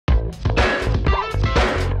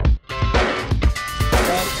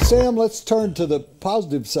Sam, let's turn to the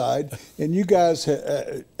positive side. And you guys,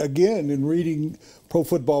 again, in reading Pro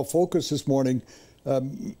Football Focus this morning,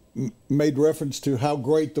 made reference to how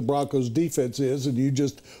great the Broncos defense is, and you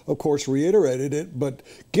just, of course, reiterated it. But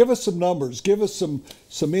give us some numbers. Give us some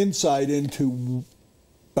insight into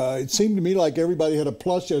it seemed to me like everybody had a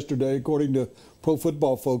plus yesterday, according to Pro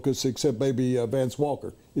Football Focus, except maybe Vance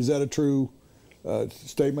Walker. Is that a true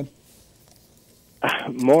statement?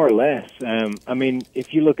 More or less. I mean,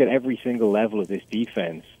 if you look at every single level of this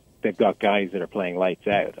defense, they've got guys that are playing lights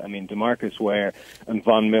out. I mean, DeMarcus Ware and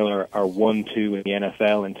Von Miller are 1-2 in the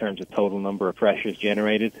NFL in terms of total number of pressures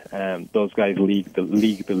generated. Those guys lead the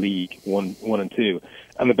league 1 and 2.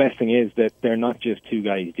 And the best thing is that they're not just two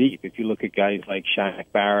guys deep. If you look at guys like Shaq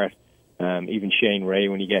Barrett, even Shane Ray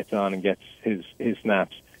when he gets on and gets his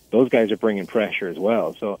snaps, those guys are bringing pressure as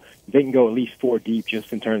well. So they can go at least 4 deep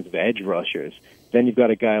just in terms of edge rushers. Then you've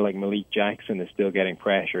got a guy like Malik Jackson that's still getting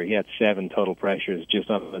pressure. He had 7 total pressures just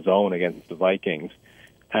on his own against the Vikings.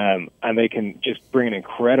 And they can just bring an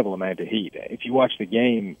incredible amount of heat. If you watch the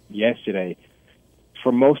game yesterday,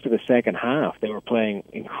 for most of the second half, they were playing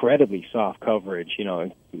incredibly soft coverage, you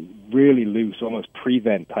know, really loose, almost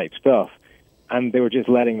prevent type stuff. And they were just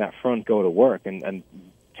letting that front go to work and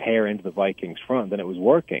tear into the Vikings front, and it was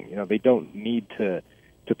working. You know, they don't need to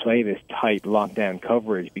play this tight lockdown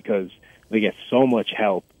coverage because they get so much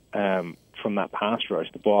help from that pass rush.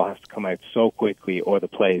 The ball has to come out so quickly or the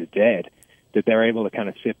play is dead that they're able to kind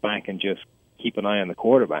of sit back and just keep an eye on the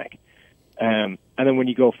quarterback. And then when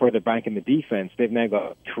you go further back in the defense, they've now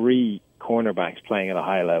got 3 cornerbacks playing at a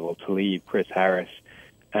high level, Talib, Chris Harris,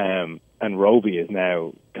 and Roby is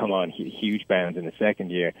now come on huge bounds in the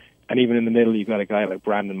second year. And even in the middle, you've got a guy like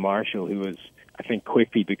Brandon Marshall, who is, I think,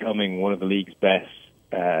 quickly becoming one of the league's best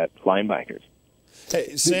linebackers.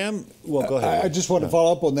 Hey, Sam, well, go ahead. I just want to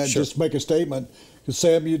follow up on that, Sure. just make a statement. Because,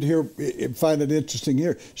 Sam, you'd find it interesting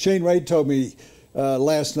here. Shane Ray told me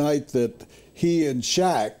last night that he and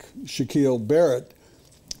Shaquille Barrett,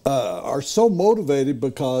 are so motivated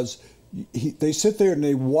because they sit there and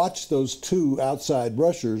they watch those 2 outside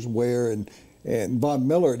rushers, Ware and Von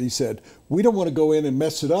Miller, and he said, we don't want to go in and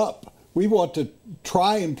mess it up. We want to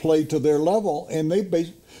try and play to their level, and they've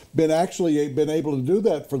been able to do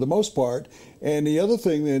that for the most part. And the other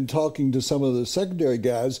thing, in talking to some of the secondary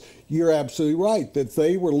guys, you're absolutely right, that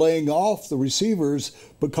they were laying off the receivers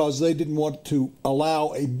because they didn't want to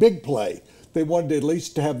allow a big play. They wanted at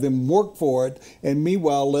least to have them work for it, and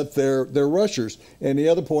meanwhile let their rushers. And the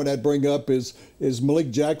other point I'd bring up is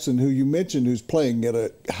Malik Jackson, who you mentioned, who's playing at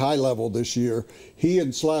a high level this year. He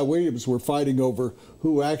and Sly Williams were fighting over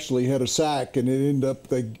who actually had a sack, and it ended up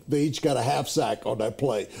they each got a half sack on that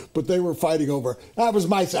play. But they were fighting over, that was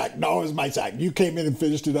my sack. No, it was my sack. You came in and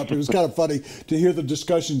finished it up. It was kind of funny to hear the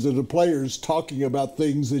discussions of the players talking about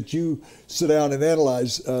things that you sit down and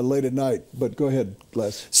analyze late at night. But go ahead,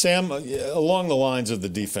 Les. Sam, along the lines of the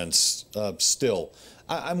defense still,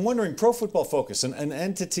 I'm wondering, Pro Football Focus, an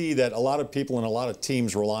entity that a lot of people and a lot of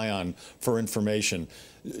teams rely on for information,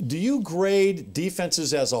 do you grade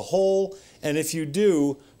defenses as a whole? And if you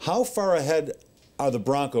do, how far ahead are the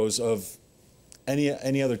Broncos of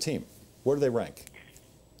any other team? Where do they rank?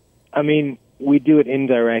 I mean, we do it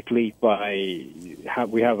indirectly by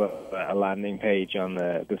we have a landing page on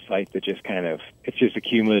the site that just kind of, it's just a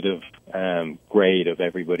cumulative grade of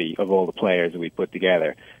everybody, of all the players that we put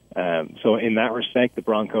together. So in that respect, the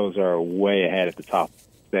Broncos are way ahead at the top.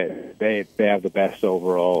 They have the best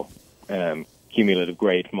overall cumulative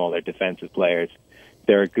grade from all their defensive players.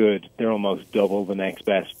 They're almost double the next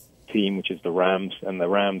best team, which is the Rams, and the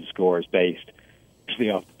Rams score is based actually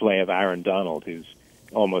off the play of Aaron Donald, who's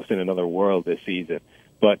almost in another world this season.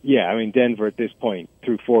 But yeah, I mean, Denver at this point,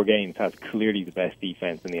 through 4 games, has clearly the best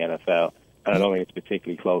defense in the NFL, and I don't think it's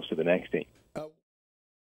particularly close to the next team.